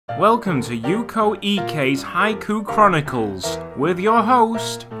Welcome to Yuko Ike's Haiku Chronicles with your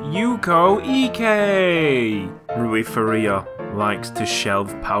host, Yuko Ike. Rui Faria likes to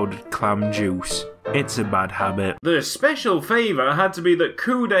shelve powdered clam juice. It's a bad habit. The special favour had to be that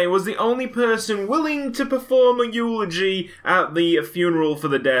Kude was the only person willing to perform a eulogy at the funeral for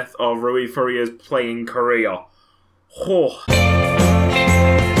the death of Rui Faria's playing career. Oh.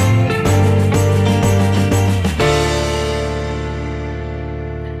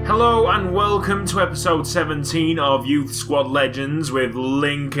 Hello and welcome to episode 17 of Youth Squad Legends with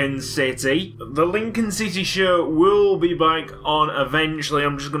Lincoln City. The Lincoln City show will be back on eventually.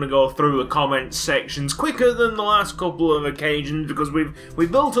 I'm just going to go through the comments sections quicker than the last couple of occasions because we've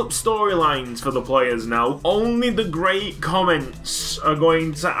built up storylines for the players now. Only the great comments are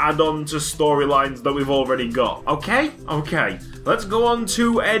going to add on to storylines that we've already got. Okay? Okay. Let's go on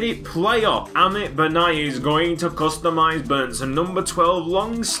to edit player. Amit Banai is going to customize Burnson number 12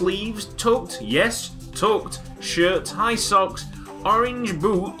 long sleeves, tucked, yes, tucked, shirt, high socks, orange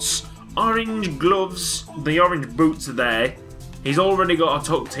boots, orange gloves. The orange boots are there. He's already got a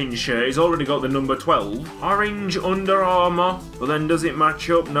tucked in shirt, he's already got the number 12. Orange Under Armour, but then does it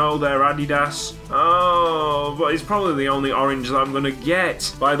match up? No, they're Adidas. Oh, but it's probably the only orange that I'm gonna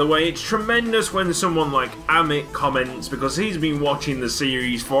get. By the way, it's tremendous when someone like Amit comments because he's been watching the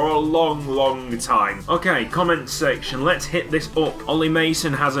series for a long time. Okay, comment section, let's hit this up. Ollie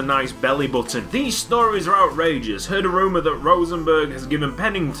Mason has a nice belly button. These stories are outrageous. Heard a rumour that Rosenberg has given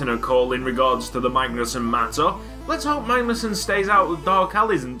Pennington a call in regards to the Magnussen matter. Let's hope Magnussen stays out of dark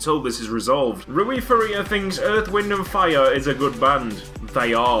alleys until this is resolved. Rui Faria thinks Earth, Wind and Fire is a good band.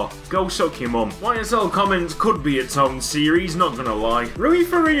 They are. Go suck your mum. YSL comments could be its own series, not gonna lie. Rui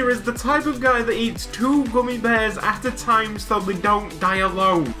Faria is the type of guy that eats 2 gummy bears at a time so they don't die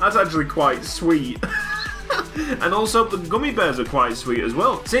alone. That's actually quite sweet. And also, the gummy bears are quite sweet as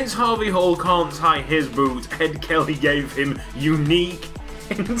well. Since Harvey Hall can't tie his boot, Ed Kelly gave him unique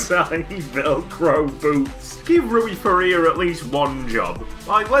inside Velcro boots. Give Rui Faria at least one job.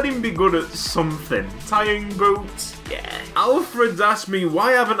 Like, let him be good at something. Tying boots? Yeah. Alfred's asked me,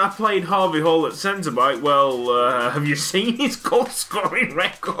 why haven't I played Harvey Hall at centre-back? Well, have you seen his goal-scoring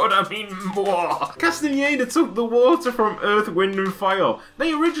record? I mean, what? Castaneda took the water from Earth, Wind and Fire.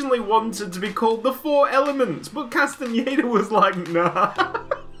 They originally wanted to be called the 4 Elements, but Castaneda was like, nah.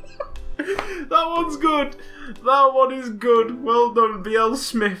 That one's good. That one is good. Well done, BL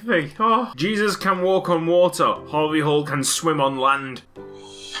Smithy. Oh. Jesus can walk on water. Harvey Hall can swim on land.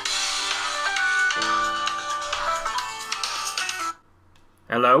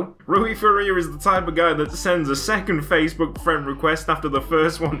 Hello? Rui Faria is the type of guy that sends a second Facebook friend request after the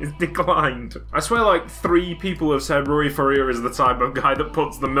first one is declined. I swear like 3 people have said Rui Faria is the type of guy that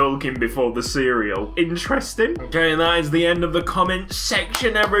puts the milk in before the cereal. Interesting. Okay, and that is the end of the comment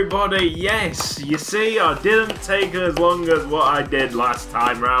section, everybody. Yes, you see, I didn't take as long as what I did last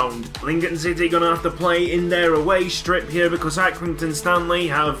time round. Lincoln City gonna have to play in their away strip here because Accrington Stanley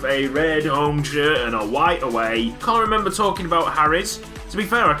have a red home shirt and a white away. Can't remember talking about Harris. To be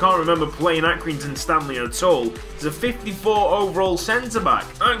fair, I can't remember playing Accrington Stanley at all. He's a 54 overall centre-back.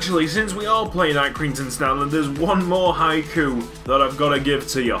 Actually, since we are playing Accrington Stanley, there's one more haiku that I've got to give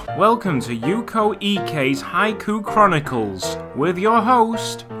to you. Welcome to Yuko Ike's Haiku Chronicles with your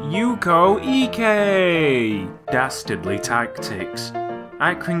host, Yuko Ike. Dastardly tactics.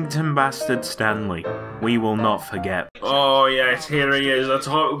 Accrington bastard Stanley. We will not forget. Oh yes, here he is, a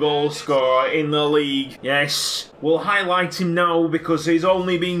top goal scorer in the league. Yes, we'll highlight him now because he's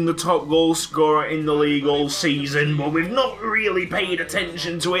only been the top goal scorer in the league all season, but we've not really paid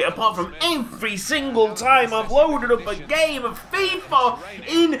attention to it apart from every single time I've loaded up a game of FIFA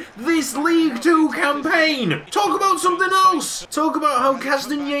in this League 2 campaign. Talk about something else. Talk about how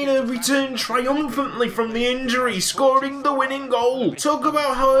Castaneda returned triumphantly from the injury, scoring the winning goal. Talk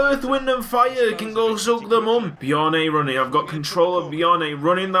about how Earth, Wind and Fire can go suck the mum. Bjarne running. I've got control of Bjarne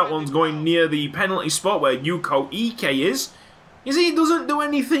running. That one's going near the penalty spot where Yuko Ike is. You see, he doesn't do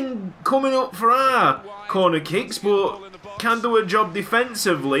anything coming up for our corner kicks, but can do a job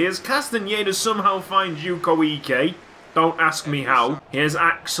defensively as Castaneda somehow finds Yuko Ike. Don't ask me how. Here's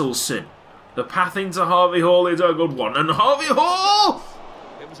Axelson. The path into Harvey Hall is a good one. And Harvey Hall!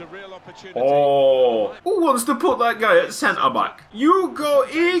 Oh, who wants to put that guy at centre-back? Yuko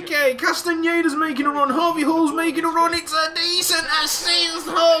Ike! Castaneda's making a run, Harvey Hall's making a run, it's a decent assist!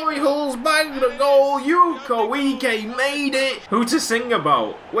 Harvey Hall's bagged a goal, Yuko Ike made it! Who to sing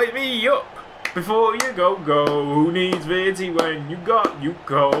about? Wake me up! Before you go, who needs Vitty when you got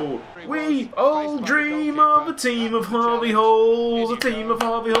Yuko? We all dream of a team of Harvey Halls, a team of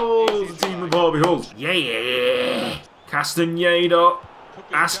Harvey Halls, a team of Harvey Halls. Yeah! Castaneda.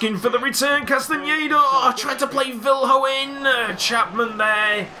 Asking for the return, Castaneda. Oh, tried to play Vilho in. Chapman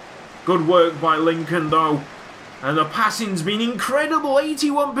there. Good work by Lincoln, though. And the passing's been incredible.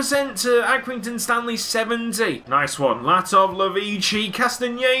 81% to Accrington Stanley 70. Nice one. Latov, Lavici,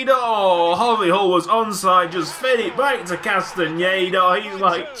 Castaneda. Oh, Harvey Hull was onside. Just fed it back to Castaneda. He's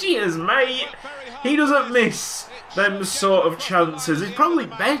like, cheers, mate. He doesn't miss them sort of chances. He's probably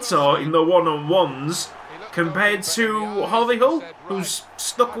better in the one-on-ones compared to Harvey Hull, who's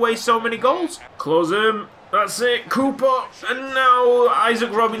stuck away so many goals. Close him. That's it, Cooper, and now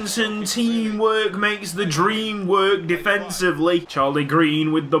Isaac Robinson. Teamwork makes the dream work defensively. Charlie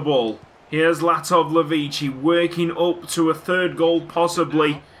Green with the ball. Here's Latov Lavici working up to a third goal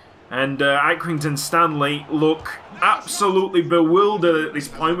possibly. And Accrington Stanley look absolutely bewildered at this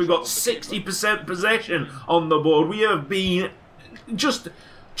point. We've got 60% possession on the board. We have been just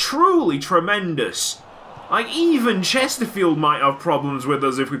truly tremendous. Like, even Chesterfield might have problems with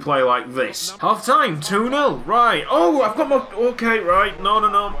us if we play like this. Half time, 2-0. Right. Oh, I've got my... Okay, right.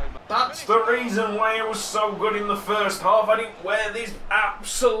 No. That's the reason why I was so good in the first half. I didn't wear this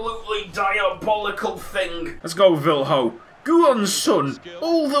absolutely diabolical thing. Let's go, Vilho. Go on, son.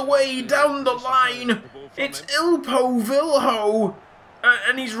 All the way down the line. It's Ilpo Vilho.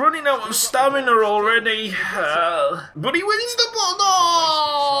 And he's running out of stamina already. But he wins the ball.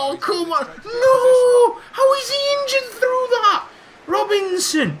 No! Come on. No! How is he injured through that?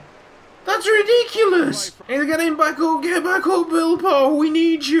 Robinson. That's ridiculous. He's getting back up. Get back up, Bilbo. We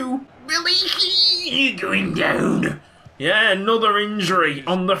need you. Billy, you're going down. Yeah, another injury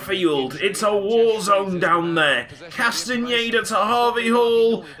on the field. It's a war zone down there. Castaneda to Harvey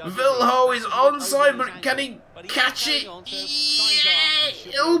Hull. Vilho is onside, but can he catch it?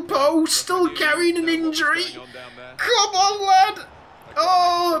 Yeah! Ilpo still carrying an injury. Come on, lad.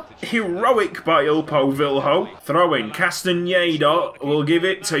 Oh, heroic by Ilpo Vilho. Throwing Castaneda will give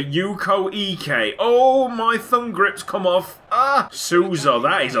it to Yuko Ike. Oh, my thumb grip's come off. Ah, Souza,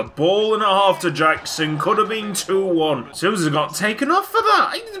 that is a ball and a half to Jackson. Could have been 2-1. Souza got taken off for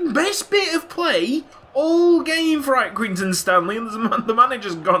that. Best bit of play all game for Accrington Stanley. The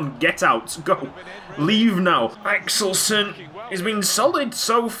manager's gone, get out, go. Leave now. Axelson has been solid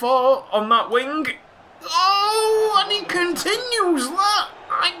so far on that wing. Oh, and he continues that.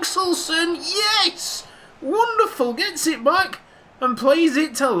 Axelson, yes! Wonderful, gets it back and plays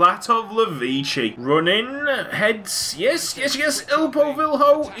it to Latov Lavici. Running, heads, yes. Ilpo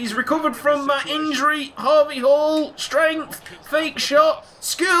Vilho, he's recovered from that injury. Harvey Hall, strength, fake shot,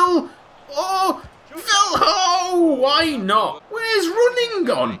 skill. Oh, Vilho, why not? Where's running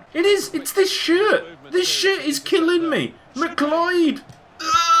gone? It's this shirt. This shirt is killing me. McLeod.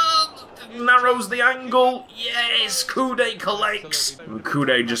 Narrows the angle. Yes, Kude collects. And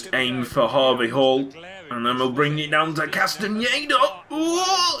Kude just aimed for Harvey Hall. And then we'll bring it down to Castaneda.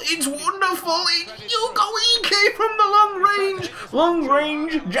 Oh, it's wonderful. It's Yuko Ike from the long range. Long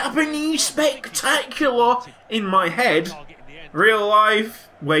range, Japanese spectacular. In my head, real life,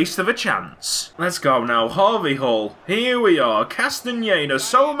 waste of a chance. Let's go now, Harvey Hall. Here we are, Castaneda.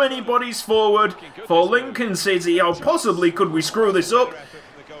 So many bodies forward for Lincoln City. How possibly could we screw this up?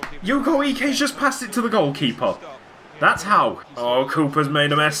 Yuko Ike's just passed it to the goalkeeper. That's how. Oh, Cooper's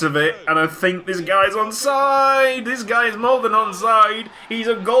made a mess of it, and I think this guy's onside. This guy's more than onside. He's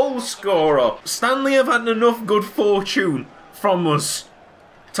a goal scorer. Stanley have had enough good fortune from us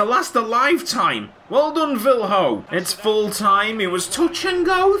to last a lifetime. Well done, Vilho. It's full time. It was touch and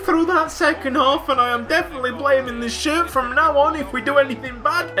go through that second half, and I am definitely blaming this shirt from now on if we do anything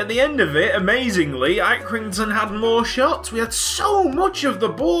bad. At the end of it, amazingly, Accrington had more shots. We had so much of the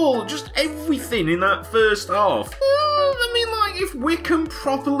ball, just everything in that first half. I mean, like, if Wickham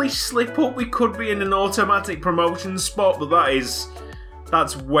properly slip up, we could be in an automatic promotion spot, but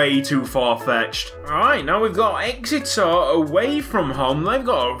that's way too far-fetched. Alright, now we've got Exeter away from home. They've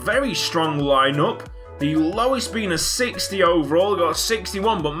got a very strong lineup. The lowest being a 60 overall, got a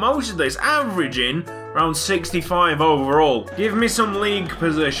 61, but most of this averaging around 65 overall. Give me some league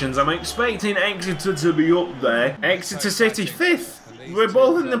positions. I'm expecting Exeter to be up there. Exeter City 5th. We're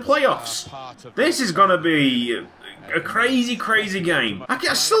both in the playoffs. This is gonna be a crazy game. I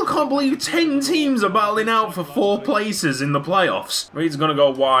still can't believe 10 teams are battling out for 4 places in the playoffs. Reed's gonna go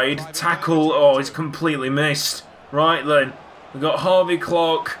wide. Tackle, oh, he's completely missed. Right then, we've got Harvey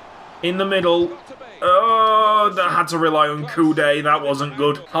Clark in the middle. Oh, that had to rely on Kude. That wasn't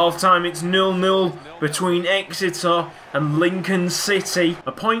good. Half-time, it's 0-0 between Exeter and Lincoln City.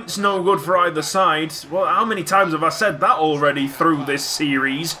 A point's no good for either side. Well, how many times have I said that already through this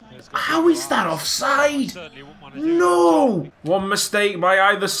series? How is that offside? No! One mistake by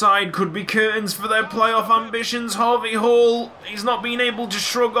either side could be curtains for their playoff ambitions. Harvey Hall, he's not been able to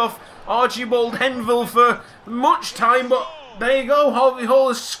shrug off Archibald Henville for much time, but there you go, Harvey Hall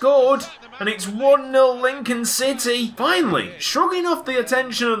has scored, and it's 1-0 Lincoln City. Finally, shrugging off the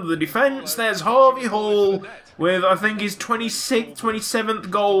attention of the defence, there's Harvey Hall with, I think, his 26th,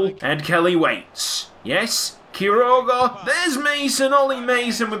 27th goal. Ed Kelly waits. Yes, Quiroga. There's Mason, Ollie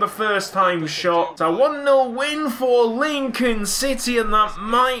Mason with the first time shot. It's a 1-0 win for Lincoln City, and that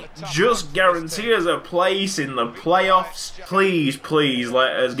might just guarantee us a place in the playoffs. Please, please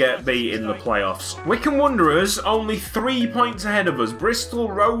let us get beat in the playoffs. Wycombe Wanderers only 3 points ahead of us. Bristol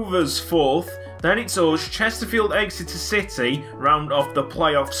Rovers 4th. Then it's us. Chesterfield Exeter City round off the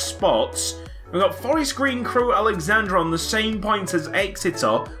playoff spots. We've got Forest Green Crew Alexandra on the same points as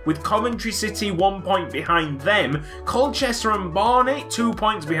Exeter, with Coventry City 1 point behind them. Colchester and Barnet 2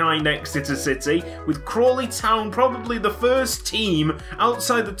 points behind Exeter City, with Crawley Town probably the first team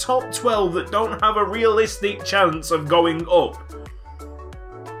outside the top 12 that don't have a realistic chance of going up.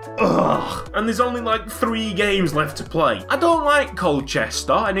 Ugh. And there's only like 3 games left to play. I don't like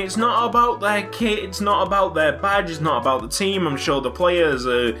Colchester, and it's not about their kit, it's not about their badge, it's not about the team. I'm sure the players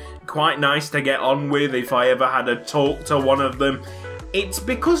are quite nice to get on with if I ever had a talk to one of them. It's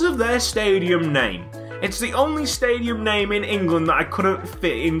because of their stadium name. It's the only stadium name in England that I couldn't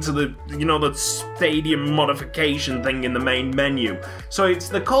fit into the, you know, the stadium modification thing in the main menu. So it's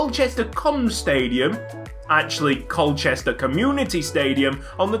the Colchester Com Stadium, actually Colchester Community Stadium,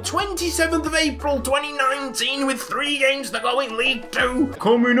 on the 27th of April 2019 with 3 games to go in League 2.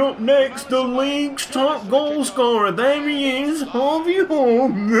 Coming up next, the league's top goal scorer. There he is, Harvey Hall.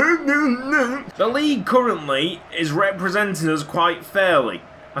 The league currently is representing us quite fairly.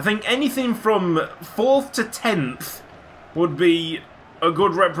 I think anything from 4th to 10th would be a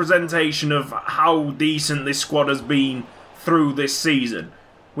good representation of how decent this squad has been through this season.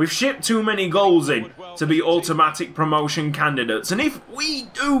 We've shipped too many goals in to be automatic promotion candidates, and if we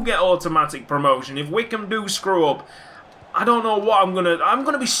do get automatic promotion, if Wycombe do screw up, I don't know what I'm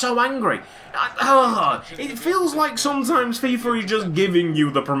gonna be so angry. It feels like sometimes FIFA is just giving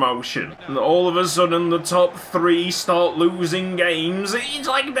you the promotion. And all of a sudden the top 3 start losing games. It's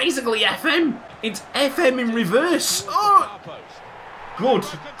like basically FM. It's FM in reverse. Oh. Good.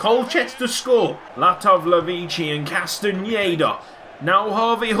 Colchester score. Latov, Lavici and Castaneda. Now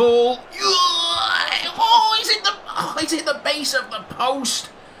Harvey Hall. Oh, he's hit the base of the post.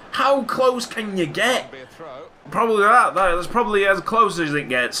 How close can you get? Probably that's probably as close as it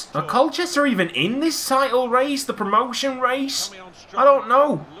gets. Are Colchester even in this title race, the promotion race? I don't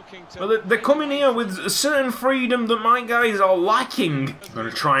know. But they're coming here with a certain freedom that my guys are lacking. I'm going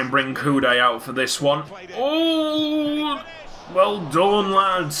to try and bring Coudet out for this one. Oh, well done,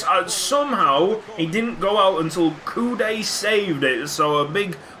 lads. Somehow, he didn't go out until Coudet saved it, so a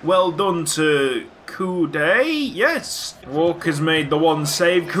big well done to Coudet, yes. Walker's made the 1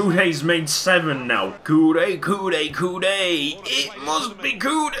 save. Coudet's made 7 now. Coudet. It must be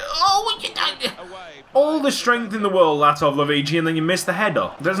Coudet. Oh, all the strength in the world, Latov, Lavici, and then you miss the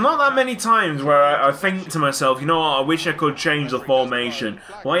header. There's not that many times where I think to myself, you know what, I wish I could change the formation.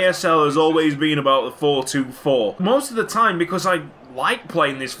 YSL has always been about the 4-2-4. Most of the time, because I like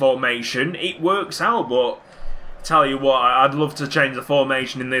playing this formation, it works out, but tell you what, I'd love to change the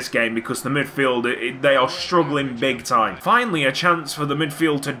formation in this game because the midfield, they are struggling big time. Finally, a chance for the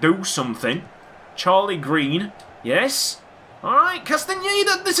midfield to do something. Charlie Green, yes. Alright,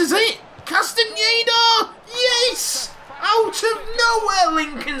 Castaneda, this is it. Castaneda, yes. Out of nowhere,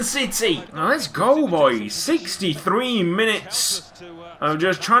 Lincoln City. Now let's go, boys. 63 minutes of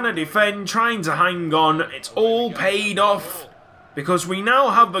just trying to defend, trying to hang on. It's all paid off, because we now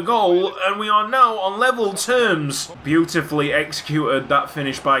have the goal and we are now on level terms. Beautifully executed, that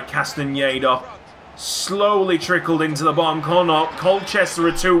finish by Castaneda. Slowly trickled into the bottom corner. Colchester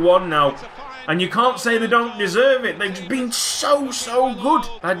are 2-1 now. And you can't say they don't deserve it. They've been so good.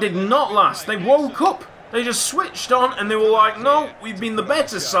 That did not last. They woke up. They just switched on and they were like, no, we've been the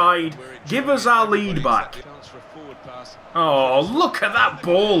better side. Give us our lead back. Oh, look at that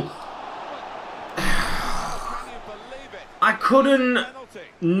ball. I couldn't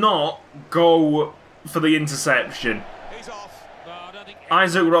not go for the interception.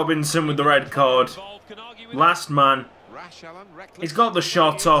 Isaac Robinson with the red card. Last man. He's got the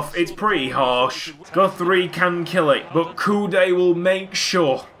shot off. It's pretty harsh. Guthrie can kill it, but Coudet will make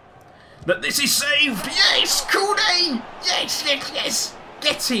sure that this is saved. Yes, Coudet! Yes!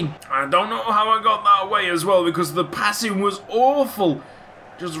 Get him! I don't know how I got that away as well, because the passing was awful.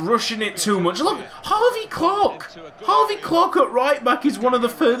 Just rushing it too much. Look, Harvey Clark! Harvey Clark at right back is one of the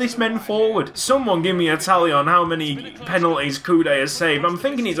furthest men forward. Someone give me a tally on how many penalties Cutzy has saved. I'm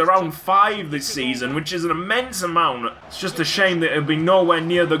thinking he's around 5 this season, which is an immense amount. It's just a shame that it'll be nowhere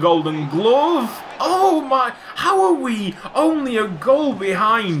near the Golden Glove. Oh my, how are we only a goal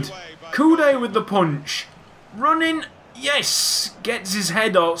behind? Cutzy with the punch. Running. Yes! Gets his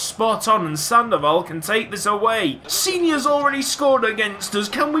head out spot on and Sandoval can take this away. Senior's already scored against us.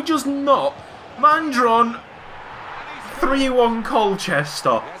 Can we just not? Mandron. 3-1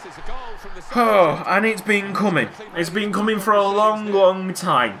 Colchester. Oh, and it's been coming. It's been coming for a long, long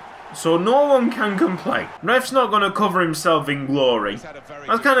time. So no one can complain. Ref's not going to cover himself in glory.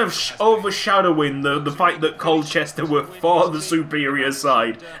 That's kind of overshadowing the fact that Colchester were far the superior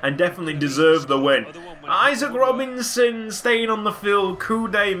side and definitely deserved the win. Isaac Robinson staying on the field,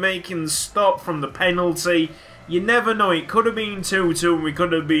 Cutzy making stop from the penalty. You never know, it could have been 2-2 and we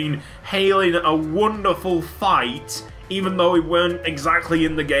could have been hailing a wonderful fight, even though we weren't exactly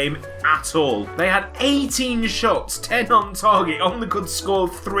in the game at all. They had 18 shots, 10 on target, only could score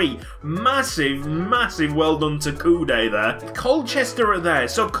 3. Massive, massive well done to Cutzy there. Colchester are there,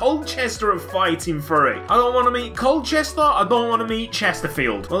 so Colchester are fighting for it. I don't want to meet Colchester, I don't want to meet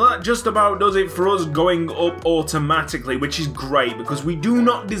Chesterfield. Well, that just about does it for us going up automatically, which is great, because we do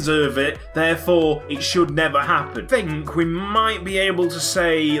not deserve it, therefore it should never happen. I think we might be able to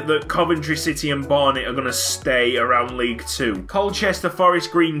say that Coventry City and Barnet are going to stay around League 2. Colchester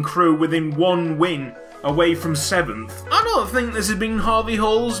Forest Green Crew within 1 win away from 7th. I don't think this has been Harvey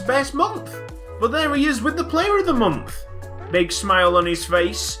Hall's best month, but there he is with the Player of the Month. Big smile on his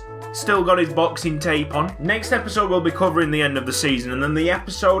face. Still got his boxing tape on. Next episode we'll be covering the end of the season, and then the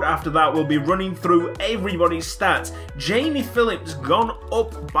episode after that we'll be running through everybody's stats. Jamie Phillips gone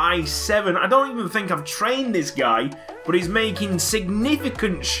up by 7. I don't even think I've trained this guy, but he's making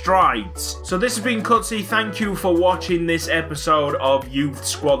significant strides. So this has been Cutzy. Thank you for watching this episode of Youth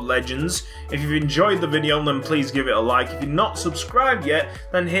Squad Legends. If you've enjoyed the video, then please give it a like. If you're not subscribed yet,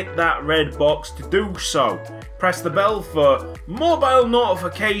 then hit that red box to do so. Press the bell for mobile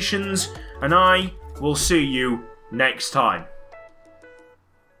notifications, and I will see you next time.